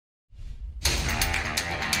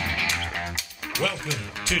Welcome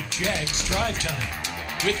to Jags Drive Time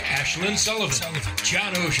with Ashlyn Sullivan,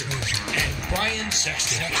 John Oehser, and Brian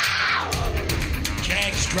Sexton.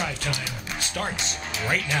 Jags Drive Time starts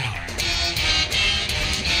right now.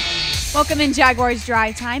 Welcome in Jaguars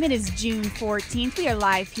Drive Time. It is June 14th. We are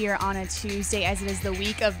live here on a Tuesday as it is the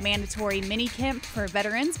week of mandatory minicamp for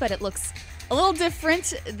veterans, but it looks a little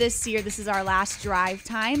different this year. This is our last drive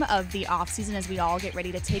time of the offseason as we all get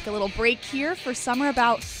ready to take a little break here for summer,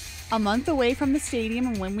 about a month away from the stadium,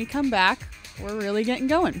 and when we come back, we're really getting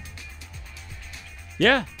going.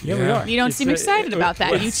 Yeah, we are. You don't seem excited about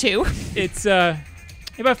that, you two. It's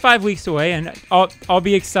about 5 weeks away, and I'll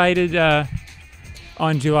be excited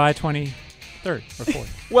on July 23rd or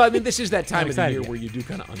 4th. Well, I mean, this is that time of the year where you do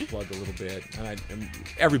kind of unplug a little bit. And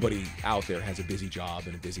everybody out there has a busy job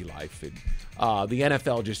and a busy life. And, the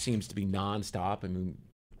NFL just seems to be nonstop. I mean,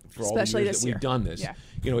 for especially all the years that we've done this,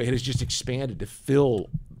 it has just expanded to fill,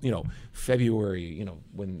 February,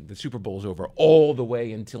 when the Super Bowl's over, all the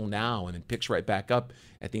way until now, and it picks right back up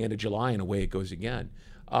at the end of July, and away it goes again.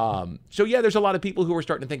 There's a lot of people who are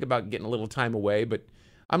starting to think about getting a little time away, but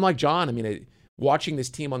I'm like John. I mean, watching this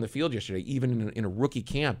team on the field yesterday, even in a rookie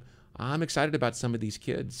camp, I'm excited about some of these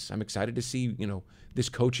kids. I'm excited to see, this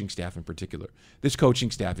coaching staff in particular. This coaching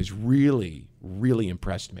staff has really, really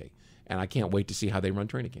impressed me, and I can't wait to see how they run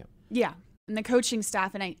training camp. Yeah, and the coaching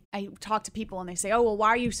staff, and I talk to people, and they say, oh, well, why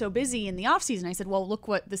are you so busy in the offseason? I said, well, look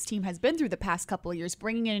what this team has been through the past couple of years.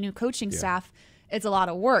 Bringing in a new coaching staff, it's a lot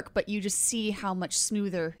of work, but you just see how much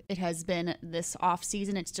smoother it has been this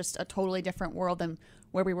offseason. It's just a totally different world than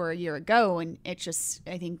where we were a year ago, and it just,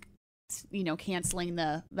 I think, canceling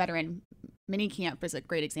the veteran minicamp is a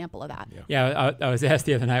great example of that. Yeah, I was asked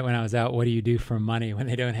the other night when I was out, what do you do for money when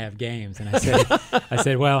they don't have games? And I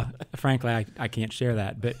said, well, frankly, I can't share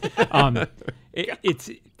that. But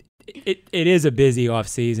it is a busy off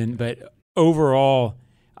season, but overall,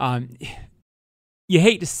 you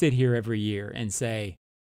hate to sit here every year and say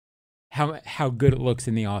how good it looks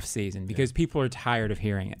in the off season because people are tired of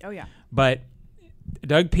hearing it. Oh yeah. But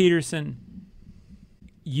Doug Peterson,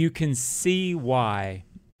 you can see why,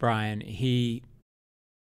 Brian, he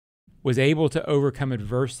was able to overcome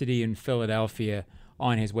adversity in Philadelphia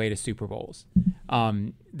on his way to Super Bowls.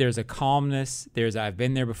 There's a calmness. There's I've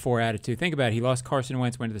been there before attitude. Think about it. He lost Carson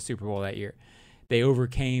Wentz, went to the Super Bowl that year. They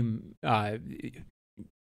overcame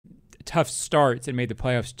tough starts and made the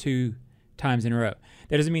playoffs 2 times in a row.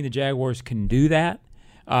 That doesn't mean the Jaguars can do that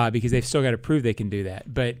because they've still got to prove they can do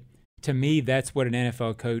that. But to me, that's what an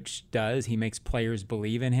NFL coach does. He makes players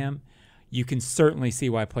believe in him. You can certainly see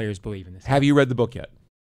why players believe in this. Have you read the book yet?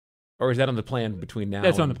 Or is that on the plan between now?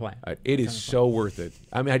 That's on the plan. It is so worth it.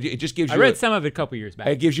 I mean, it just gives you. I read some of it a couple years back.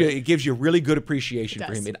 It gives you really good appreciation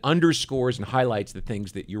for him. It underscores and highlights the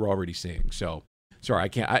things that you're already seeing. So, sorry, I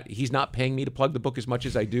can't. He's not paying me to plug the book as much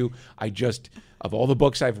as I do. Of all the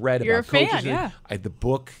books I've read about coaches, the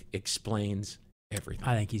book explains everything.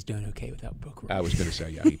 I think he's doing okay without book rules. I was going to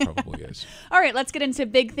say, he probably is. All right, let's get into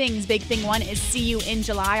big things. Big thing one is see you in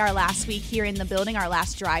July, our last week here in the building, our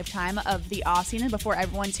last drive time of the offseason before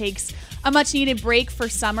everyone takes a much-needed break for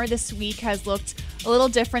summer. This week has looked a little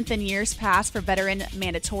different than years past for veteran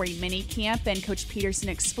mandatory minicamp, and Coach Peterson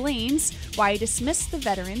explains why he dismissed the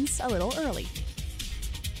veterans a little early.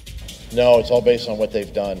 No, it's all based on what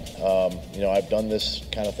they've done. I've done this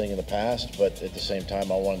kind of thing in the past, but at the same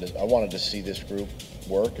time, I wanted to see this group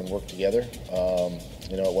work together.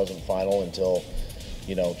 It wasn't final until,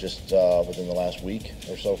 just within the last week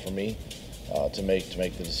or so for me to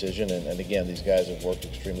make the decision. And again, these guys have worked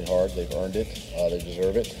extremely hard. They've earned it. They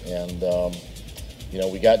deserve it. And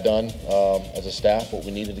we got done as a staff what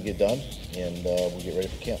we needed to get done, and we'll get ready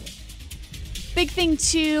for camp. Big thing,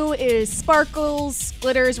 too, is sparkles,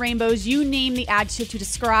 glitters, rainbows, you name the adjective to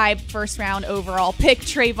describe first-round overall pick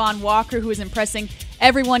Trayvon Walker, who is impressing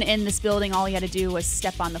everyone in this building. All he had to do was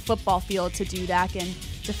step on the football field to do that, and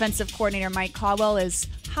defensive coordinator Mike Caldwell is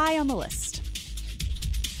high on the list.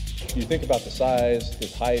 You think about the size,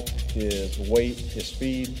 his height, his weight, his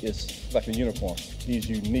speed, it's like a unicorn. He's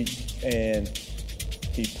unique, and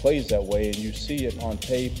he plays that way, and you see it on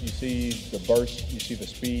tape. You see the burst, you see the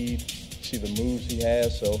speed, see the moves he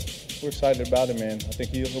has, so we're excited about him, and I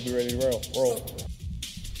think he'll be ready to roll.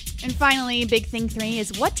 And finally, big thing 3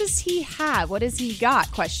 is what does he have? What has he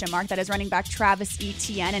got? ? That is running back Travis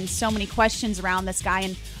Etienne, and so many questions around this guy.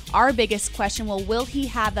 And our biggest question, will he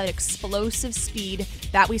have that explosive speed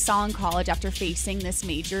that we saw in college after facing this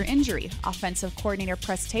major injury? Offensive coordinator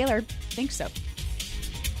Press Taylor thinks so.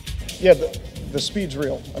 Yeah, the speed's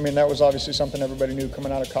real. I mean, that was obviously something everybody knew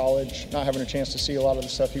coming out of college, not having a chance to see a lot of the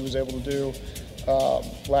stuff he was able to do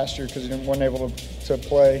last year because he wasn't able to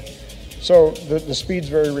play. So the speed's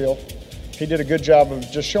very real. He did a good job of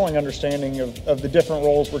just showing understanding of the different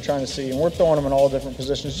roles we're trying to see. And we're throwing him in all different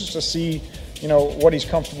positions just to see, what he's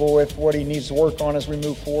comfortable with, what he needs to work on as we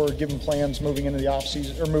move forward, give him plans moving into the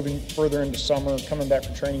offseason or moving further into summer, coming back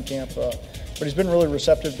from training camp. But he's been really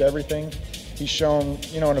receptive to everything. He's shown,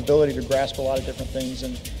 an ability to grasp a lot of different things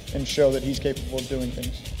and show that he's capable of doing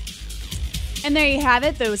things. And there you have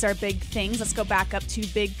it. Those are big things. Let's go back up to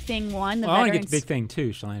big thing one. I want to get to big thing two,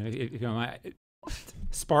 Shalane. If you don't mind.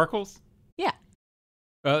 Sparkles? Yeah.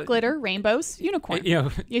 Glitter, rainbows, unicorn.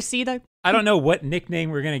 You see the... I don't know what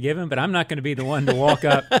nickname we're going to give him, but I'm not going to be the one to walk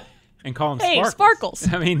up and call him Sparkles.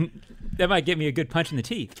 Sparkles. I mean, that might get me a good punch in the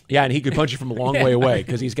teeth. Yeah, and he could punch you from a long way away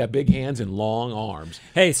because he's got big hands and long arms.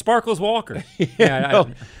 Hey, Sparkles Walker. I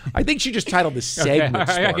think she just titled the segment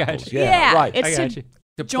okay, Sparkles. I got you. Yeah, right. it's I got you.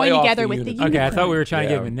 To join play off together the with the unicorn. unicorn. Okay, I thought we were trying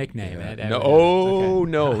to give him a nickname. No,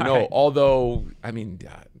 All Although, I mean,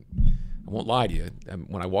 I won't lie to you.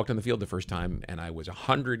 When I walked on the field the first time and I was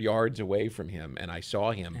 100 yards away from him and I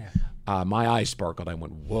saw him, my eyes sparkled. I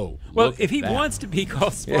went, whoa. Well, if he wants to be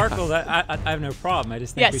called Sparkles, I have no problem. I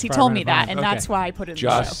just think Yes, he told me that, and that's why I put it in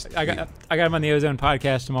the show. I got him on the Ozone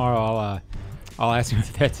podcast tomorrow. I'll ask him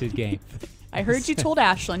if that's his game. I heard you told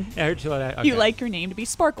Ashlyn I heard you that. Okay. you like your name to be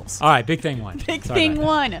Sparkles. All right, big thing one. Big thing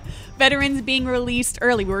one. Veterans being released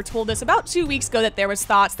early. We were told this about 2 weeks ago that there was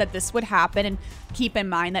thoughts that this would happen. And keep in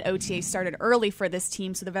mind that OTA started early for this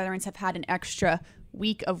team, so the veterans have had an extra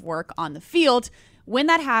week of work on the field. When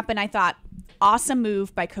that happened, I thought, awesome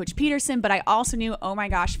move by Coach Peterson, but I also knew, oh my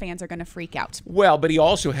gosh, fans are going to freak out. Well, but he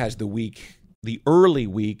also has the early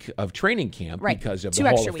week of training camp because of the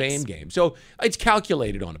Hall of Fame game. So it's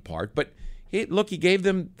calculated on a part, but he gave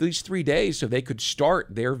them these 3 days so they could start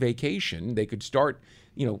their vacation. They could start,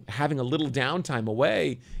 having a little downtime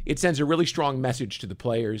away. It sends a really strong message to the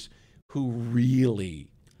players who really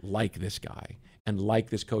like this guy and like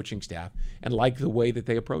this coaching staff and like the way that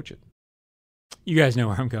they approach it. You guys know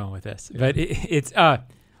where I'm going with this, but it's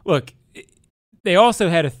look. They also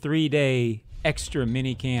had a 3-day extra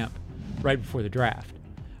mini camp right before the draft,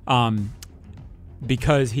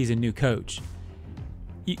 because he's a new coach.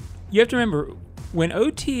 You have to remember, when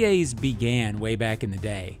OTAs began way back in the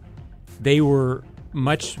day, they were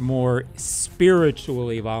much more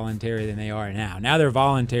spiritually voluntary than they are now. Now they're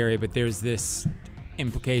voluntary, but there's this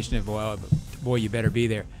implication of, well, boy, you better be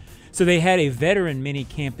there. So they had a veteran mini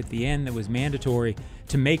camp at the end that was mandatory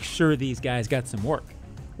to make sure these guys got some work.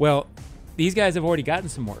 Well, these guys have already gotten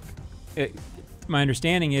some work. My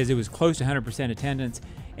understanding is it was close to 100% attendance,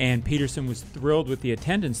 and Peterson was thrilled with the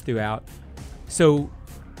attendance throughout. So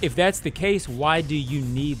if that's the case, why do you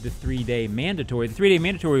need the 3-day mandatory? The 3-day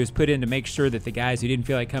mandatory was put in to make sure that the guys who didn't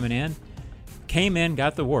feel like coming in came in,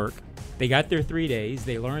 got the work. They got their 3 days.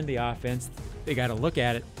 They learned the offense. They got to look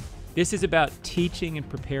at it. This is about teaching and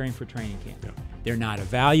preparing for training camp. Yeah. They're not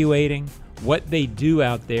evaluating. What they do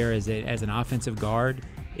out there as an offensive guard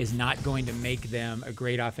is not going to make them a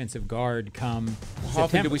great offensive guard come September. How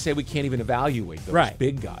often do we say we can't even evaluate those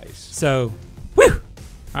big guys? So, whew! All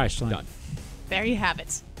right, Shalane. Done. There you have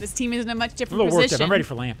it. This team is in a much different I'm a little position. worked up. I'm ready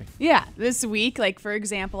for lamping. Yeah, this week, for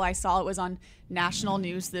example, I saw it was on national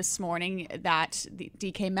news this morning that the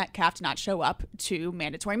DK Metcalf did not show up to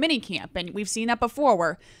mandatory minicamp. And we've seen that before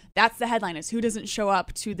where that's the headline is who doesn't show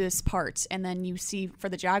up to this part. And then you see, for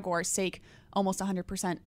the Jaguars' sake, almost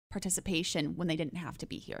 100% participation when they didn't have to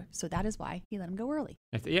be here. So that is why he let him go early.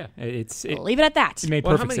 Yeah, We'll leave it at that. It made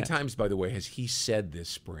Well, perfect how many sense. times, by the way, has he said this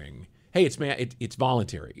spring, hey, it's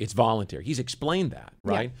voluntary. It's voluntary. He's explained that,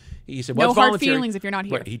 right? Yeah. He said, well, no it's hard voluntary. feelings if you're not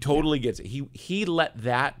here. Right. He totally gets it. He let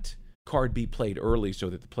that card be played early so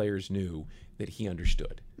that the players knew that he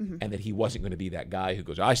understood and that he wasn't going to be that guy who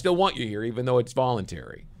goes, I still want you here even though it's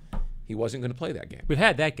voluntary. He wasn't going to play that game. We've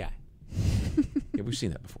had that guy. Yeah, we've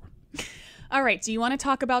seen that before. All right. Do you want to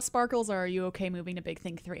talk about Sparkles, or are you okay moving to Big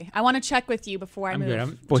Thing 3? I want to check with you before I I'm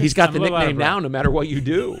move. good. He's got I'm the a little out of nickname now no matter what you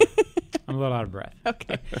do. I'm a little out of breath.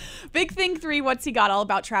 Okay. Big Thing 3, what's he got? All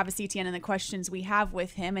about Travis Etienne and the questions we have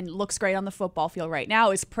with him, and looks great on the football field right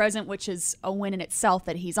now. Is present, which is a win in itself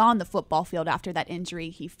that he's on the football field after that injury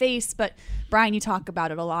he faced. But, Brian, you talk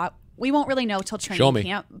about it a lot. We won't really know till training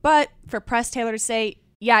camp. But for Press Taylor to say,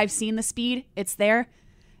 yeah, I've seen the speed, it's there,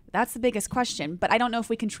 that's the biggest question. But I don't know if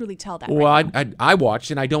we can truly tell that right now. I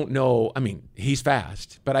watched, and I don't know. I mean, he's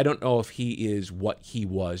fast, but I don't know if he is what he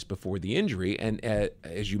was before the injury. And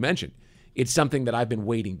as you mentioned, it's something that I've been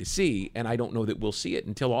waiting to see, and I don't know that we'll see it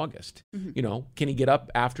until August. You know, can he get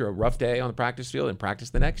up after a rough day on the practice field and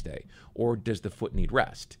practice the next day, or does the foot need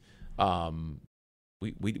rest?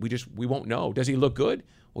 We won't know. Does he look good?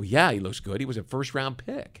 Well, yeah, he looks good. He was a first-round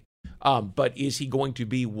pick. But is he going to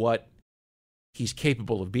be what he's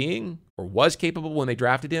capable of being or was capable when they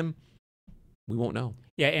drafted him, we won't know.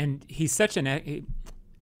 Yeah, and he's such an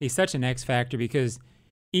X factor because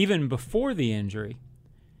even before the injury,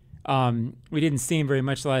 we didn't see him very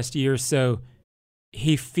much last year, so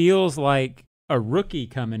he feels like a rookie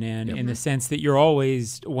coming in the sense that you're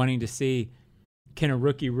always wanting to see, can a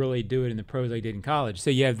rookie really do it in the pros like he did in college? So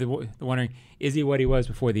you have the wondering, is he what he was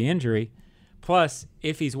before the injury? Plus,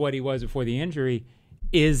 if he's what he was before the injury,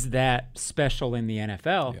 is that special in the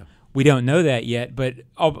NFL? Yeah. We don't know that yet, but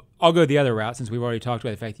I'll go the other route since we've already talked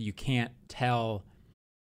about the fact that you can't tell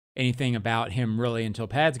anything about him really until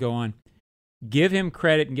pads go on. Give him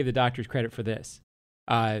credit and give the doctors credit for this.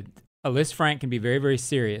 Alis Frank can be very, very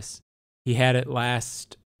serious. He had it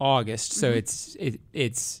last August, so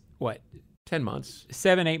it's what? 10 months.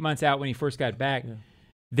 7-8 months out when he first got back. Yeah.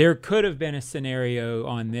 There could have been a scenario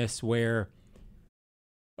on this where,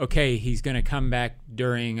 okay, he's going to come back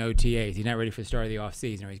during OTAs. He's not ready for the start of the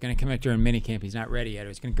offseason. Or he's going to come back during minicamp. He's not ready yet. Or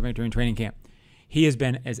he's going to come back during training camp. He has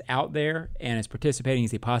been as out there and as participating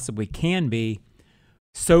as he possibly can be.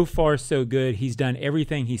 So far, so good. He's done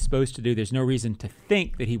everything he's supposed to do. There's no reason to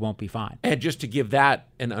think that he won't be fine. And just to give that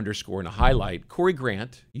an underscore and a highlight, Corey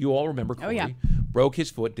Grant, you all remember Corey, broke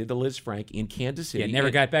his foot, did the Liz Frank in Kansas City. Yeah,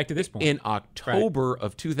 never got back to this point. In October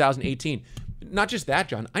of 2018. Not just that,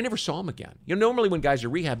 John, I never saw him again. You know, normally when guys are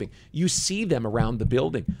rehabbing, you see them around the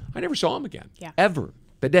building. I never saw him again, ever.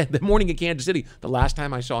 But the morning in Kansas City, the last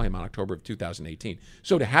time I saw him on October of 2018.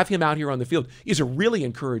 So to have him out here on the field is a really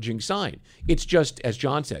encouraging sign. It's just, as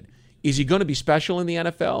John said, is he going to be special in the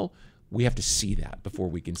NFL? We have to see that before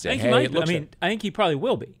we can say, I think he probably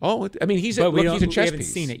will be. Oh, I mean, he's a chess piece. We haven't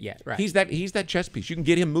seen it yet. Right. He's that chess piece. You can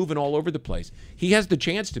get him moving all over the place. He has the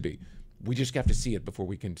chance to be. We just have to see it before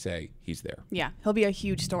we can say he's there. Yeah, he'll be a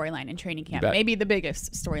huge storyline in training camp. Maybe the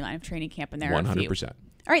biggest storyline of training camp, and there are 100%.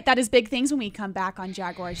 All right, that is big things when we come back on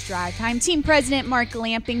Jaguars Drive Time. Team President Mark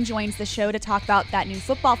Lamping joins the show to talk about that new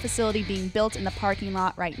football facility being built in the parking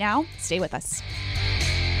lot right now. Stay with us.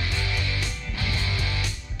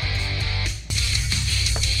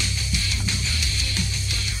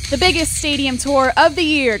 The biggest stadium tour of the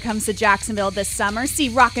year comes to Jacksonville this summer. See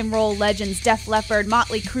rock and roll legends Def Leppard,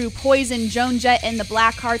 Motley Crue, Poison, Joan Jett, and the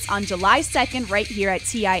Blackhearts on July 2nd right here at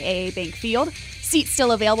TIAA Bank Field. Seats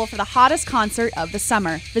still available for the hottest concert of the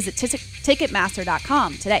summer. Visit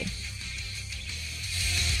Ticketmaster.com today.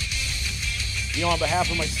 You know, on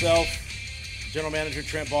behalf of myself, General Manager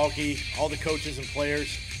Trent Baalke, all the coaches and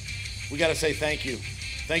players, we got to say thank you.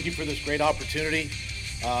 Thank you for this great opportunity.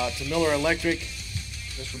 To Miller Electric,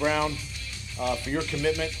 Mr. Brown, for your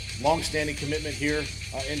commitment, long-standing commitment here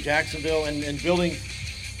in Jacksonville, and building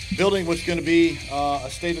what's going to be a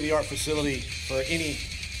state-of-the-art facility for any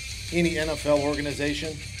NFL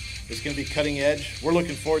organization. It's going to be cutting edge. We're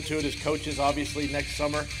looking forward to it as coaches, obviously, next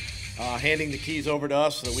summer, handing the keys over to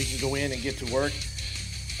us so that we can go in and get to work.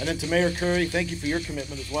 And then to Mayor Curry, thank you for your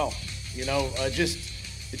commitment as well. You know, it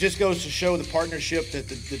just goes to show the partnership that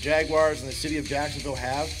the Jaguars and the city of Jacksonville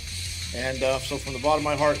have. And so from the bottom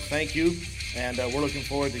of my heart, thank you. And we're looking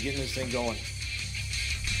forward to getting this thing going.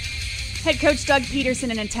 Head coach Doug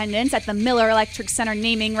Peterson in attendance at the Miller Electric Center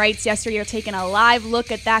naming rights yesterday. You're taking a live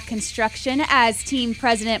look at that construction as team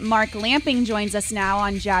president Mark Lamping joins us now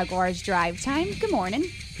on Jaguars Drive Time. Good morning.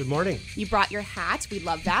 Good morning. You brought your hat. We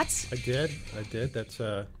love that. I did. It's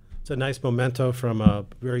a nice memento from a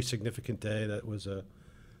very significant day. That was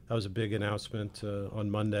a big announcement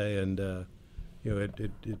on Monday, and you know,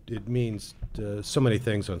 it means so many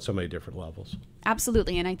things on so many different levels.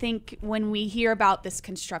 Absolutely. And I think when we hear about this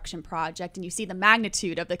construction project and you see the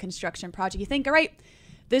magnitude of the construction project, you think, all right,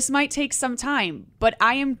 this might take some time. But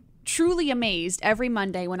I am truly amazed every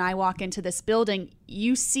Monday when I walk into this building.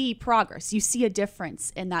 You see progress. You see a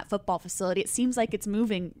difference in that football facility. It seems like it's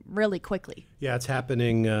moving really quickly. Yeah, it's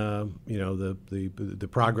happening. You know, the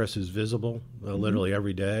progress is visible literally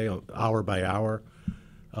every day, hour by hour.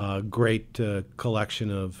 Great collection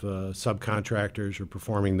of subcontractors who are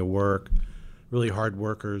performing the work, really hard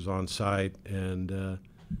workers on site, and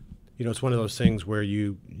you know, it's one of those things where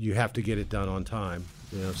you have to get it done on time.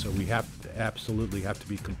 You know, so we absolutely have to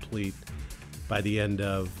be complete by the end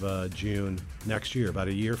of June next year, about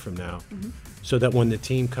a year from now, so that when the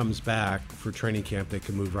team comes back for training camp, they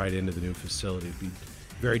can move right into the new facility. It'd be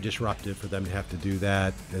very disruptive for them to have to do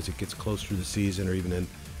that as it gets closer to the season or even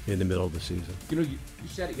in the middle of the season. You know, you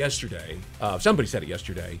said it yesterday, somebody said it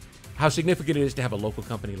yesterday, how significant it is to have a local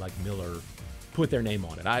company like Miller put their name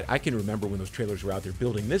on it. I can remember when those trailers were out there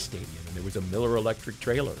building this stadium, and there was a Miller Electric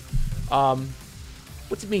trailer.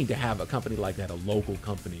 What's it mean to have a company like that, a local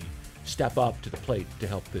company, step up to the plate to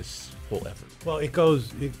help this whole effort? Well, it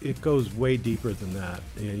goes way deeper than that.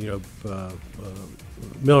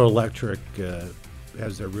 Miller Electric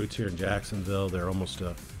has their roots here in Jacksonville. They're almost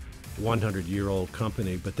a 100-year-old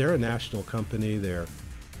company, but they're a national company. They're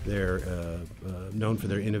known for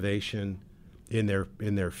their innovation in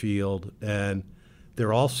their field, and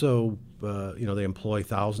they're also they employ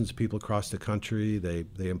thousands of people across the country.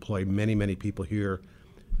 They employ many people here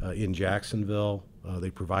in Jacksonville. They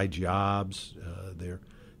provide jobs.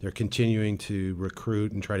 They're continuing to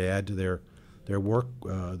recruit and try to add to their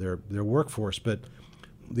workforce. But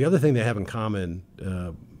the other thing they have in common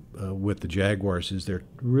with the Jaguars is their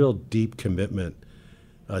real deep commitment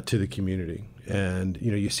to the community. And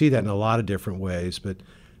you see that in a lot of different ways. But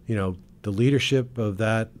the leadership of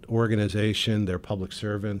that organization, they're public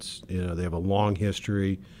servants. They have a long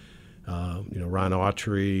history. Ron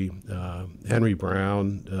Autry, Henry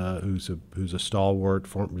Brown, who's a stalwart,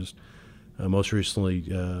 most recently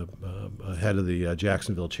head of the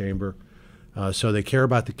Jacksonville Chamber. So they care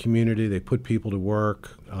about the community. They put people to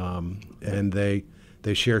work, and they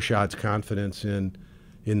share Shad's confidence in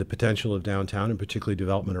the potential of downtown, and particularly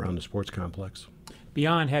development around the sports complex.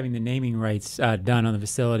 Beyond having the naming rights done on the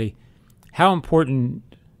facility, how important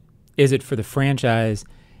is it for the franchise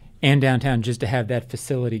and downtown just to have that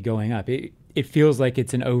facility going up? It feels like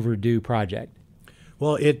it's an overdue project.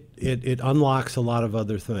 Well, it unlocks a lot of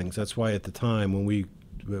other things. That's why at the time when we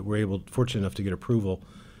were fortunate enough to get approval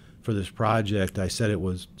for this project, I said it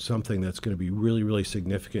was something that's going to be really, really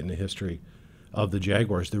significant in the history of the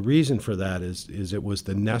Jaguars. The reason for that is it was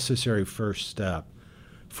the necessary first step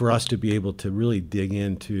for us to be able to really dig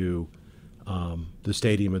into the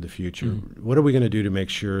stadium of the future. Mm-hmm. What are we going to do to make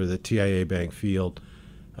sure that TIAA Bank Field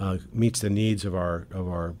meets the needs of our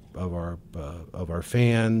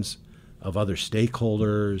fans, of other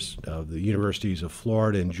stakeholders, of the universities of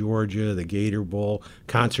Florida and Georgia, the Gator Bowl,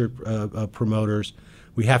 concert promoters?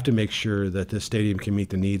 We have to make sure that this stadium can meet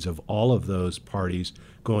the needs of all of those parties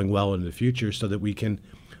going well into the future so that we can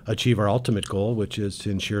achieve our ultimate goal, which is to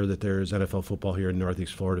ensure that there is NFL football here in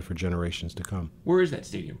Northeast Florida for generations to come. Where is that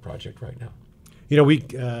stadium project right now? We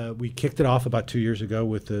kicked it off about 2 years ago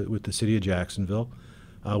with the city of Jacksonville.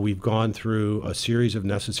 We've gone through a series of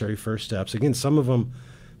necessary first steps. Again, some of them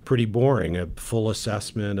pretty boring, a full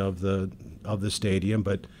assessment of the stadium,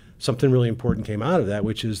 but something really important came out of that,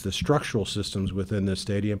 which is the structural systems within this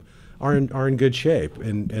stadium are in good shape,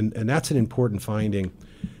 and that's an important finding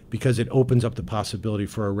because it opens up the possibility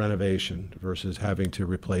for a renovation versus having to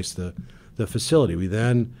replace the facility. We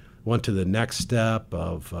then went to the next step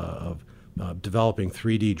of developing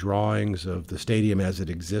 3D drawings of the stadium as it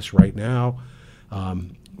exists right now.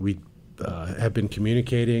 We have been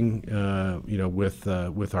communicating,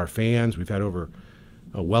 with our fans. We've had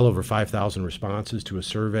well over 5,000 responses to a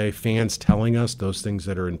survey. Fans telling us those things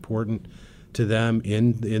that are important to them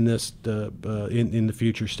in the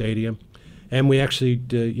future stadium, and we actually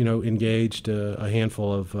engaged a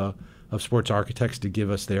handful of sports architects to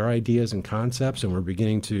give us their ideas and concepts, and we're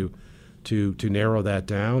beginning to narrow that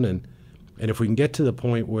down. And if we can get to the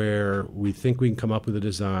point where we think we can come up with a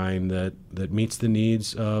design that meets the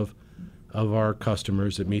needs of our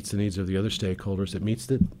customers, that meets the needs of the other stakeholders, that meets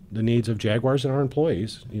the needs of Jaguars and our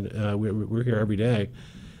employees. We're here every day.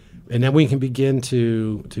 And then we can begin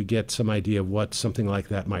to get some idea of what something like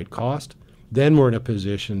that might cost. Then we're in a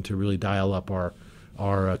position to really dial up our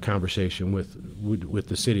conversation with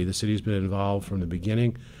the city. The city's been involved from the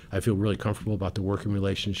beginning. I feel really comfortable about the working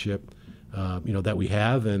relationship that we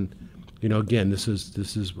have. And again, this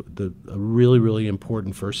is a really, really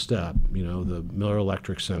important first step. The Miller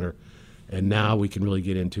Electric Center. And now we can really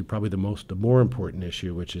get into probably the more important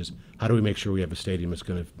issue, which is how do we make sure we have a stadium that's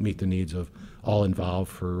going to meet the needs of all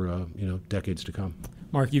involved for decades to come.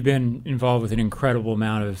 Mark, you've been involved with an incredible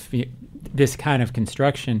amount of this kind of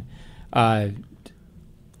construction. Built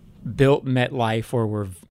MetLife, or were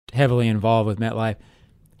heavily involved with MetLife.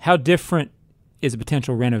 How different is a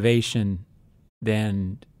potential renovation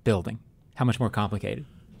than building? How much more complicated?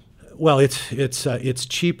 Well, it's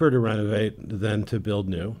cheaper to renovate than to build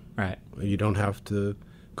new. Right. You don't have to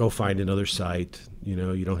go find another site.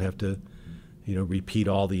 You don't have to, repeat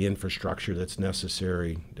all the infrastructure that's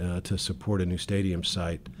necessary to support a new stadium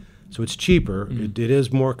site. So it's cheaper. Mm-hmm. It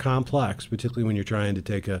is more complex, particularly when you're trying to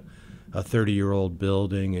take a 30-year-old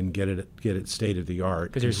building and get it state of the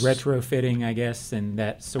art. Because there's retrofitting, I guess, and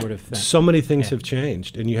that sort of thing. So many things have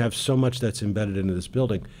changed, and you have so much that's embedded into this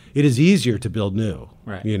building. It is easier to build new.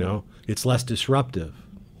 Right. It's less disruptive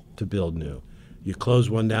to build new. You close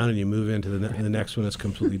one down and you move into the next one that's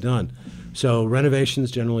completely done. So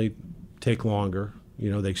renovations generally take longer.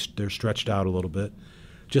 They're stretched out a little bit.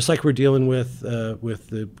 just like we're dealing with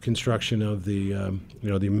the construction of the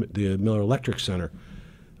the Miller Electric Center.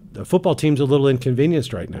 The football team's a little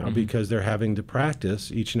inconvenienced right now because they're having to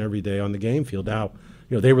practice each and every day on the game field. Now,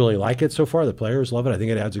 they really like it so far. The players love it. I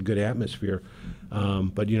think it adds a good atmosphere.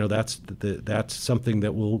 But that's something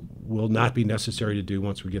that will not be necessary to do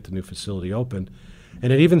once we get the new facility open.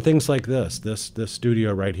 And even things like this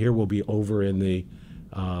studio right here will be over in the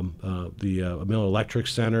Miller Electric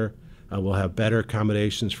Center. We'll have better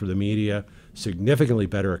accommodations for the media, significantly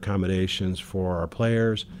better accommodations for our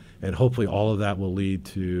players. And hopefully all of that will lead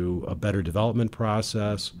to a better development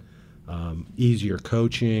process, easier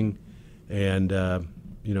coaching, and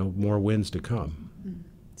more wins to come.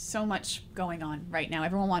 So much going on right now.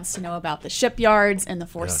 Everyone wants to know about the shipyards and the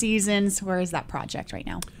Four Seasons. Where is that project right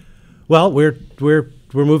now? Well, we're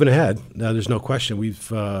moving ahead. There's no question.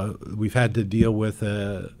 We've had to deal with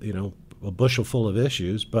a bushel full of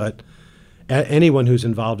issues, but anyone who's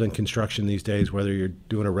involved in construction these days, whether you're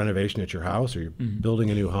doing a renovation at your house or you're building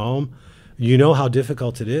a new home, you know how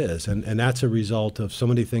difficult it is. And that's a result of so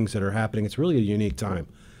many things that are happening. It's really a unique time.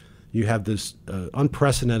 You have this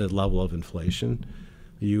unprecedented level of inflation.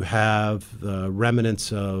 You have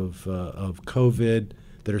remnants of COVID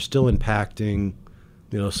that are still impacting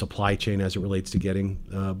supply chain as it relates to getting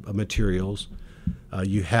materials.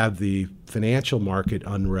 You have the financial market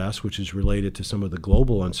unrest, which is related to some of the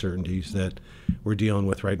global uncertainties that we're dealing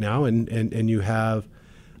with right now. And you have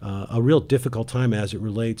a real difficult time as it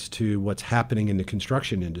relates to what's happening in the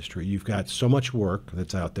construction industry. You've got so much work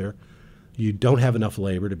that's out there. You don't have enough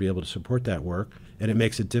labor to be able to support that work. And it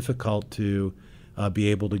makes it difficult to be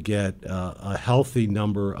able to get a healthy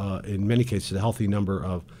number, in many cases, a healthy number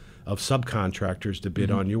of subcontractors to bid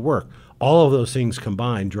on your work. All of those things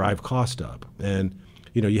combined drive cost up. And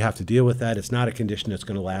you have to deal with that. It's not a condition that's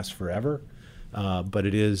going to last forever, but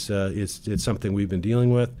it is. It's something we've been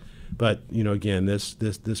dealing with. But again,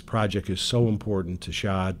 this project is so important to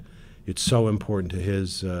Shad. It's so important to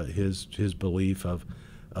his belief of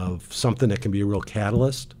something that can be a real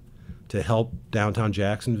catalyst to help downtown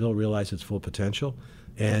Jacksonville realize its full potential,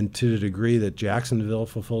 and to the degree that Jacksonville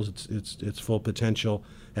fulfills its full potential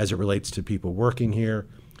as it relates to people working here,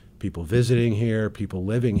 people visiting here, people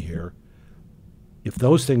living here. If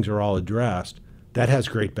those things are all addressed, that has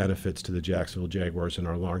great benefits to the Jacksonville Jaguars and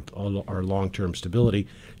our long-term stability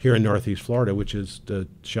here in Northeast Florida, which is the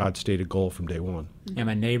Shad's stated goal from day one. Yeah,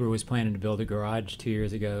 my neighbor was planning to build a garage 2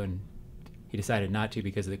 years ago, and he decided not to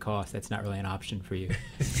because of the cost. That's not really an option for you.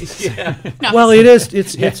 Yeah. Well, it is.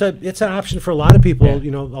 It's an option for a lot of people.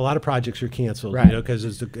 A lot of projects are canceled. Right. Because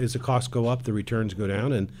as the costs go up, the returns go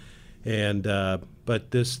down,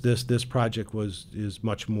 but this project is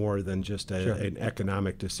much more than just an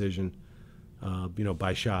economic decision.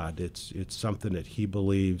 By Shad, it's something that he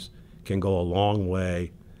believes can go a long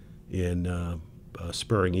way in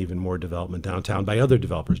spurring even more development downtown by other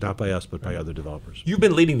developers, not by us, but by other developers. You've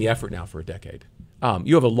been leading the effort now for a decade.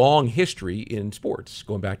 You have a long history in sports,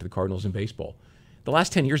 going back to the Cardinals and baseball. The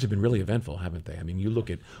last 10 years have been really eventful, haven't they? I mean, you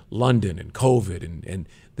look at London and COVID and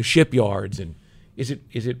the shipyards, and is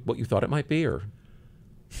it what you thought it might be, or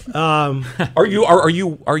are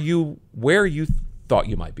you where you thought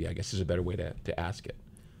you might be, I guess is a better way to ask it.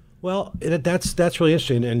 Well, that's really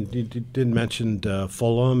interesting, and you didn't mention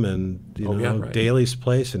Fulham and Daly's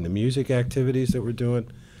Place and the music activities that we're doing.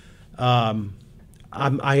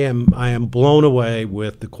 I am blown away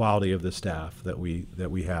with the quality of the staff that we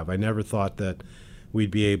have. I never thought that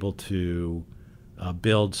we'd be able to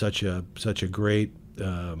build such a great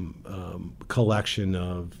collection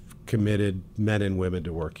of committed men and women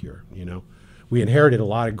to work here. We inherited a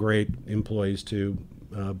lot of great employees to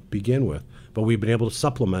begin with, but we've been able to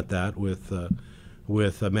supplement that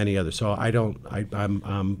with many others. So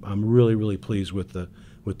I'm really, really pleased with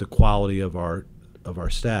the quality of our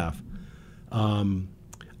staff.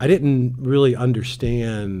 I didn't really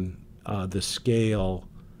understand the scale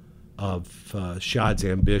of Shad's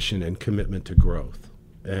ambition and commitment to growth,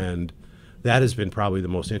 and that has been probably the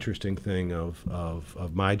most interesting thing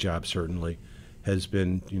of my job. Certainly, has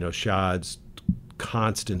been Shad's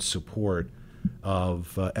constant support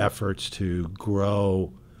of efforts to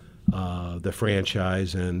grow the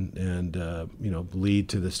franchise and lead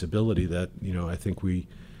to the stability that I think we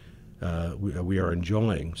are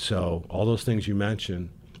enjoying. So all those things you mentioned,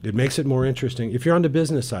 it makes it more interesting. If you're on the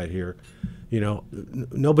business side here,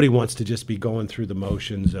 nobody wants to just be going through the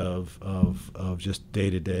motions of just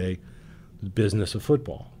day-to-day business of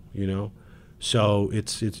football. So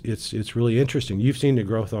it's really interesting. You've seen the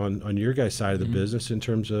growth on your guys' side of the business in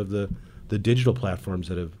terms of the digital platforms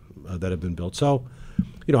that have been built. So,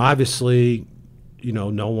 obviously,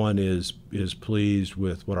 no one is pleased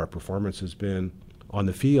with what our performance has been on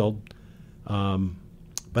the field.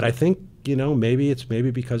 But I think,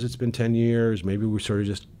 maybe because it's been 10 years, maybe we're sort of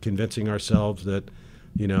just convincing ourselves that,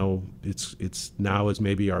 it's now is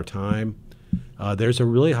maybe our time. There's a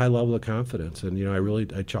really high level of confidence, and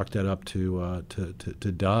I chalked that up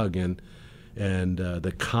to Doug and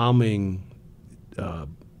the calming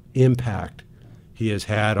impact he has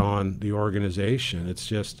had on the organization. It's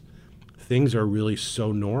just things are really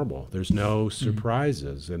so normal. There's no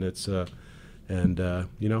surprises, and it's I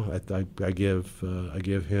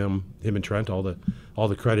give him and Trent all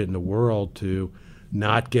the credit in the world to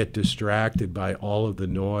not get distracted by all of the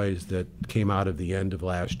noise that came out of the end of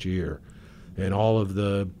last year and all of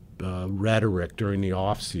the rhetoric during the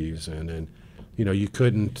off season. And you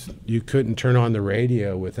couldn't turn on the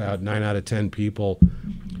radio without 9 out of 10 people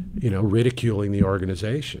ridiculing the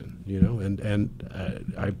organization.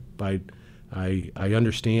 I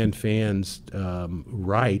understand fans'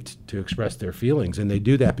 right to express their feelings, and they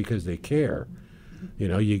do that because they care.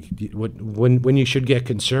 When you should get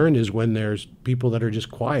concerned is when there's people that are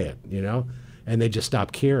just quiet, and they just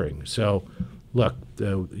stop caring. So, look,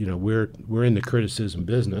 we're in the criticism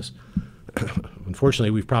business.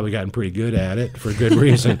 Unfortunately, we've probably gotten pretty good at it for good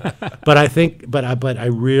reason. But I think, I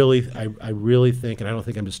really think, and I don't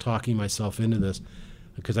think I'm just talking myself into this,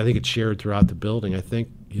 because I think it's shared throughout the building. I think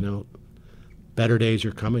better days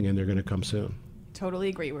are coming, and they're going to come soon. Totally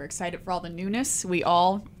agree. We're excited for all the newness. We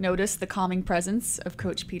all noticed the calming presence of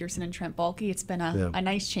Coach Peterson and Trent Baalke. It's been a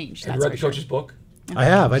nice change. Have you read the coach's book? I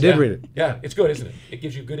have. I did read it. Yeah, it's good, isn't it? It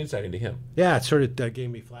gives you good insight into him. Yeah, it sort of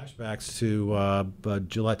gave me flashbacks to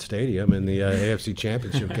Gillette Stadium in the AFC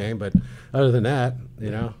Championship game. But other than that,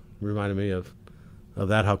 reminded me of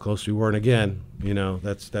that, how close we were. And again,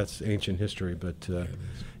 that's ancient history. But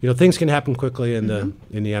things can happen quickly in the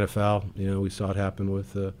NFL. We saw it happen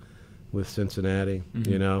with Cincinnati.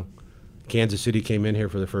 Kansas City came in here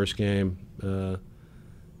for the first game.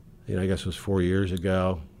 I guess it was 4 years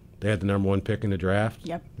ago. They had the number 1 pick in the draft.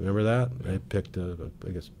 Yep. Remember that? They picked,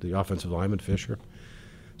 I guess, the offensive lineman Fisher.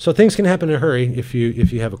 So things can happen in a hurry if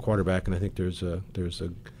you have a quarterback, and I think there's a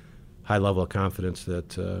high level of confidence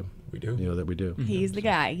that we do. That we do. He's the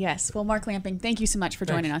guy. Yes. Well, Mark Lamping, thank you so much for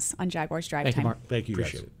joining us on Jaguars Drive Thank Time. you, Mark. Thank you,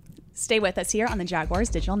 Appreciate guys. it. Stay with us here on the Jaguars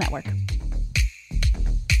Digital Network.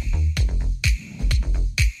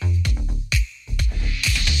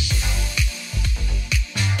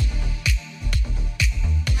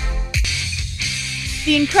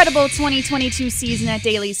 The incredible 2022 season at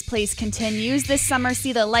Daly's Place continues. This summer,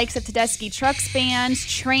 see the likes of Tedeschi Trucks Band,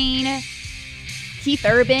 Train, Keith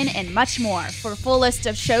Urban, and much more. For a full list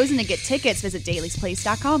of shows and to get tickets, visit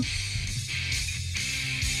dailysplace.com.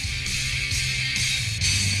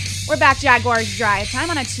 We're back, Jaguars Drive Time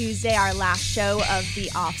on a Tuesday, our last show of the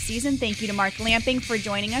off-season. Thank you to Mark Lamping for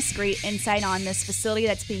joining us. Great insight on this facility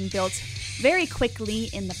that's being built very quickly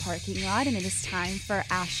in the parking lot, and it is time for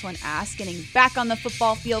Ashlyn Ask, getting back on the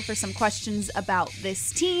football field for some questions about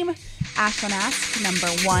this team. Ashlyn Ask, number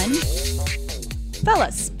 1.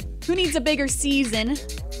 Fellas, who needs a bigger season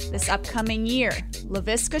this upcoming year?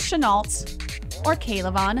 Laviska Shenault or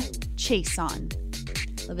K'Lavon Chaisson?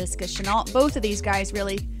 Laviska Shenault, both of these guys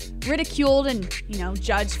really ridiculed and,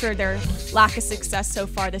 judged for their lack of success so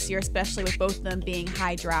far this year, especially with both of them being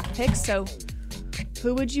high draft picks. So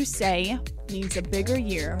who would you say needs a bigger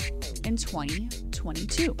year in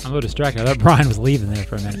 2022? I'm a little distracted. I thought Brian was leaving there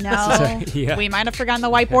for a minute. No, Yeah. We might have forgotten the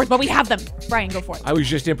whiteboard, but we have them. Brian, go for it. I was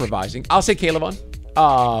just improvising. I'll say K'Lavon.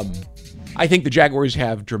 I think the Jaguars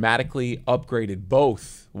have dramatically upgraded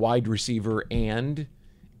both wide receiver and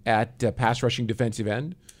at pass rushing defensive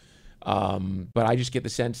end. But I just get the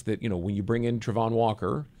sense that, when you bring in Travon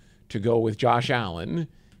Walker to go with Josh Allen,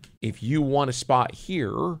 if you want a spot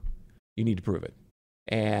here, you need to prove it.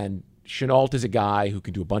 And Shenault is a guy who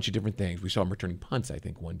can do a bunch of different things. We saw him returning punts, I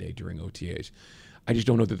think, one day during OTAs. I just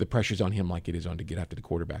don't know that the pressure's on him like it is on to get after the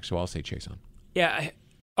quarterback. So I'll say Chaisson. Yeah,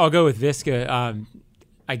 I'll go with Viska.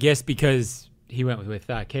 I guess because he went with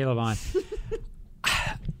K'Lavon.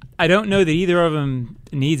 I don't know that either of them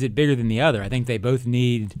needs it bigger than the other. I think they both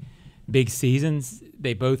need big seasons.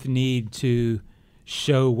 They both need to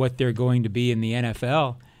show what they're going to be in the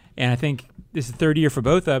NFL. And I think this is the third year for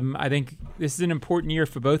both of them. I think this is an important year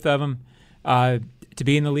for both of them to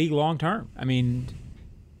be in the league long term. I mean,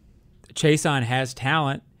 Chaisson has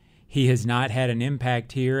talent. He has not had an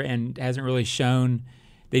impact here and hasn't really shown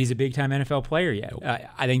that he's a big-time NFL player yet.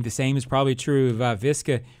 I think the same is probably true of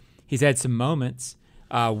Viska. He's had some moments.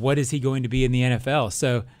 What is he going to be in the NFL?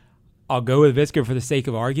 So I'll go with Viska for the sake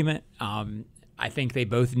of argument. I think they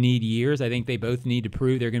both need years. I think they both need to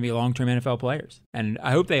prove they're going to be long-term NFL players. And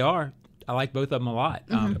I hope they are. I like both of them a lot.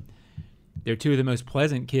 They're two of the most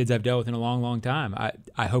pleasant kids I've dealt with in a long, long time.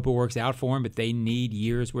 I hope it works out for them, but they need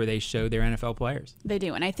years where they show they're NFL players. They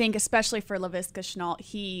do. And I think especially for Laviska Shenault,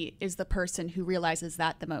 he is the person who realizes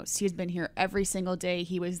that the most. He's been here every single day.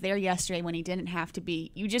 He was there yesterday when he didn't have to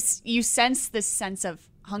be. You sense this sense of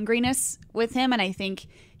hungriness with him, and I think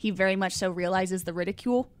he very much so realizes the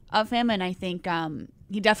ridicule of him, and I think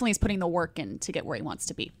he definitely is putting the work in to get where he wants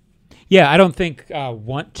to be. Yeah, I don't think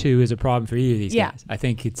want to is a problem for either of these guys. I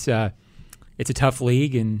think it's a tough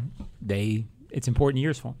league, and it's important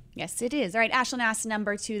years for them. Yes, it is. All right, Ashlyn asks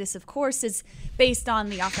number 2. This, of course, is based on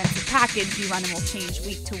the offensive package you run and will change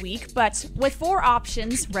week to week. But with 4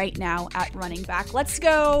 options right now at running back, let's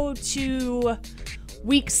go to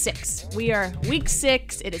week 6. We are week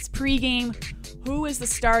 6. It is pregame. Who is the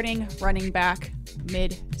starting running back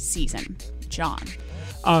mid-season? John.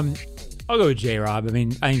 I'll go with J-Rob. I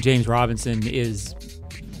mean, I think James Robinson is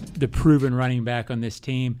the proven running back on this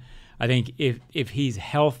team. I think if he's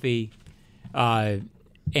healthy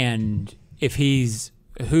and if he's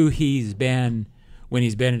who he's been when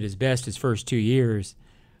he's been at his best his first 2 years,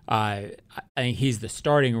 I think he's the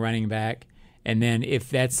starting running back. And then if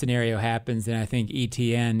that scenario happens, then I think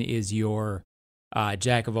ETN is your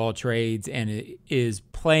jack of all trades and is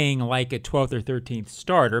playing like a 12th or 13th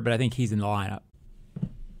starter, but I think he's in the lineup.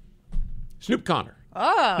 Snoop Connor.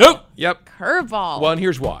 Oh. Nope. Yep. Curveball. Well, and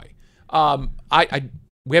here's why.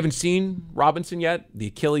 We haven't seen Robinson yet. The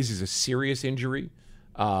Achilles is a serious injury.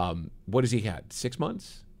 What has he had? 6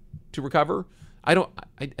 months to recover? I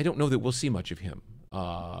don't know that we'll see much of him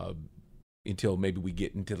until maybe we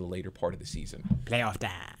get into the later part of the season. Playoff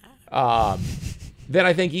time. Then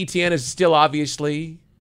I think ETN is still obviously.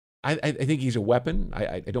 I think he's a weapon.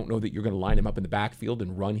 I don't know that you're going to line him up in the backfield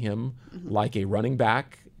and run him like a running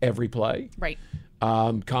back every play. Right.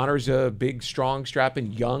 Connor's a big, strong,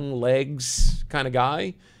 strapping, young legs kind of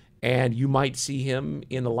guy, and you might see him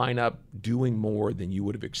in the lineup doing more than you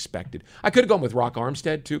would have expected. I could have gone with Rock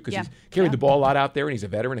Armstead, too, because he's carried the ball a lot out there, and he's a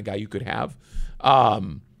veteran, a guy you could have.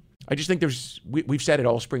 I just think we've said it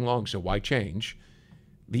all spring long, so why change?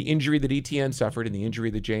 The injury that ETN suffered and the injury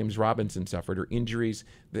that James Robinson suffered are injuries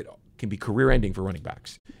that can be career-ending for running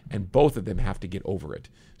backs, and both of them have to get over it.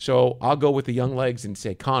 So I'll go with the young legs and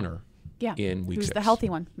say Connor in week 6. Who's the healthy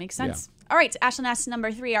one? Makes sense. Yeah. All right, Ashlyn asks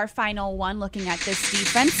number 3, our final one, looking at this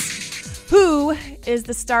defense. Who is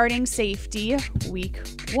the starting safety week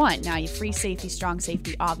 1? Now, you free safety, strong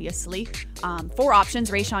safety, obviously. 4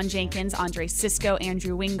 options: Rayshon Jenkins, Andre Sisco,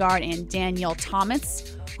 Andrew Wingard, and Daniel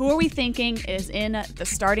Thomas. Who are we thinking is in the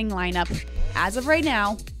starting lineup as of right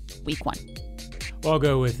now, week 1? Well, I'll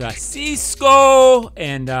go with Sisco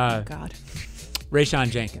and God.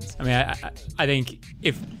 Rayshon Jenkins. I mean, I think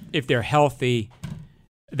if they're healthy,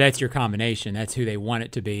 that's your combination. That's who they want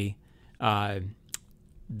it to be.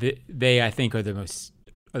 They I think are the most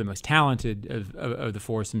talented of the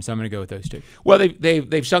foursome. So I'm going to go with those 2. Well,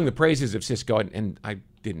 they've sung the praises of Sisco, and I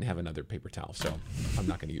didn't have another paper towel, so I'm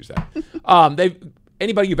not going to use that.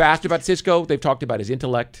 Anybody you've asked about Sisco, they've talked about his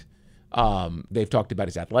intellect. They've talked about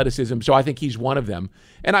his athleticism, so I think he's one of them.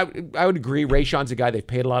 And I would agree, Rayshon's a guy they've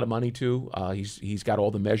paid a lot of money to. He's got all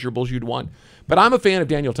the measurables you'd want. But I'm a fan of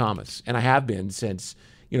Daniel Thomas, and I have been since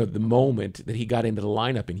the moment that he got into the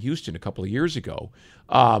lineup in Houston a couple of years ago.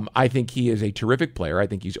 I think he is a terrific player. I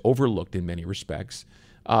think he's overlooked in many respects.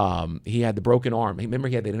 He had the broken arm. Remember,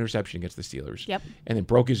 he had that interception against the Steelers, and then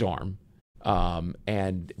broke his arm.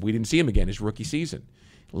 And we didn't see him again his rookie season.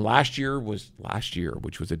 Last year,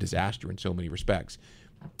 which was a disaster in so many respects.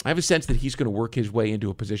 I have a sense that he's going to work his way into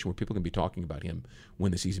a position where people can be talking about him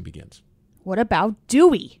when the season begins. What about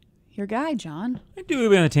Dewey? Your guy, John. Dewey will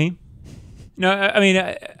be on the team. No, I mean,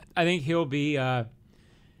 I think he'll be a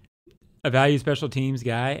value special teams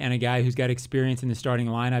guy and a guy who's got experience in the starting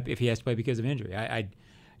lineup if he has to play because of injury.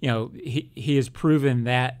 He has proven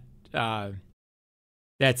that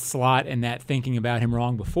that slot and that thinking about him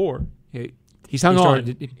wrong before. He's hung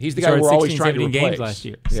on. He's the guy we're always trying to replace. Games last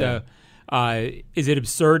year. Yeah. So, is it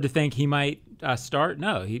absurd to think he might start?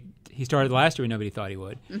 No, he started last year and nobody thought he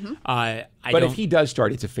would. Mm-hmm. But if he does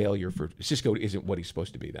start, it's a failure for Sisco. Isn't what he's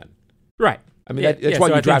supposed to be then? Right. I mean, that's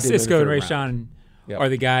why you drafted him. Sisco and Rayshon are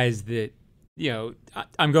the guys that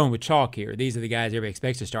I'm going with chalk here. These are the guys everybody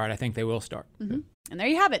expects to start. I think they will start. Mm-hmm. And there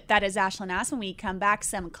you have it. That is Ashlyn Ass. When we come back,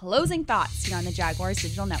 some closing thoughts here on the Jaguars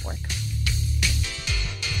Digital Network.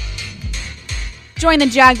 Join the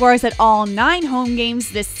Jaguars at all 9 home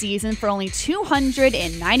games this season for only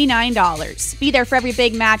 $299. Be there for every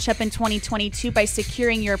big matchup in 2022 by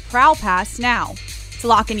securing your Prowl Pass now. To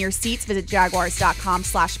lock in your seats, visit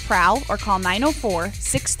jaguars.com/prowl or call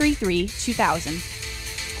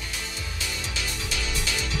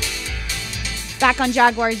 904-633-2000. Back on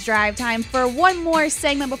Jaguars Drive Time for one more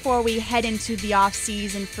segment before we head into the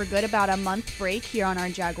off-season for good. About a month break here on our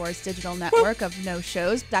Jaguars digital network of no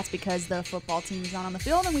shows. That's because the football team is not on the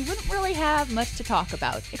field and we wouldn't really have much to talk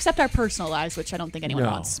about, except our personal lives, which I don't think anyone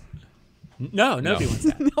wants. No, nobody wants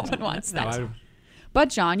that. No one wants that. But,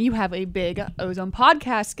 John, you have a big Ozone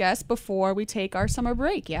podcast guest before we take our summer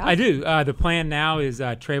break, yeah? I do. The plan now is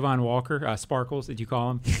Trayvon Walker, Sparkles, did you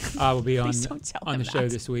call him, will be on the show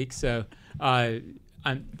this week. So I'm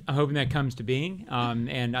hoping that comes to being,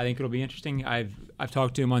 and I think it'll be interesting. I've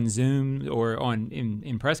talked to him on Zoom or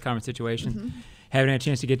in press conference situations. Mm-hmm. Haven't had a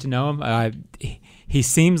chance to get to know him. He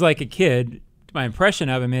seems like a kid. My impression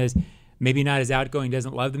of him is maybe not as outgoing,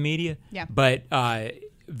 doesn't love the media, but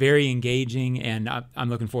very engaging, and I'm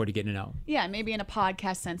looking forward to getting to know him. Yeah, maybe in a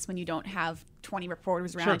podcast sense, when you don't have 20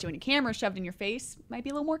 reporters around you and a camera shoved in your face, might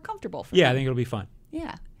be a little more comfortable for you. I think it'll be fun.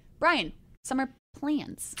 Yeah. Brian, summer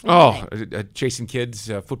plans. Chasing kids,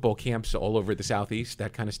 football camps all over the Southeast,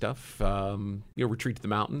 that kind of stuff. Retreat to the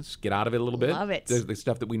mountains, get out of it a little bit. Love it. The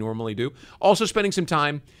stuff that we normally do. Also spending some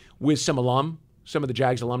time with some of the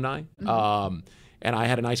Jags alumni. Mm-hmm. And I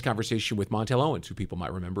had a nice conversation with Montel Owens, who people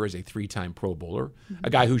might remember as a 3-time Pro Bowler,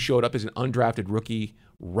 a guy who showed up as an undrafted rookie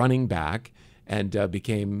running back and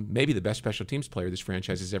became maybe the best special teams player this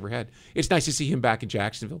franchise has ever had. It's nice to see him back in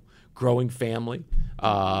Jacksonville, growing family,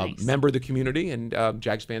 member of the community, and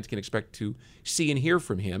Jags fans can expect to see and hear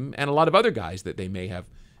from him and a lot of other guys that they may have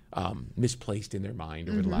misplaced in their mind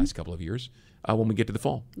over the last couple of years. When we get to the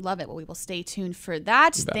fall. Love it. Well, we will stay tuned for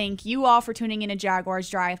that. Thank you all for tuning in to Jaguars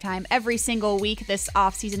Drive Time every single week this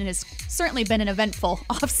offseason. It has certainly been an eventful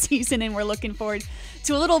offseason, and we're looking forward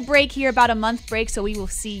to a little break here, about a month break. So we will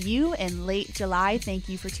see you in late July. Thank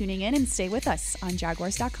you for tuning in, and stay with us on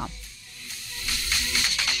Jaguars.com.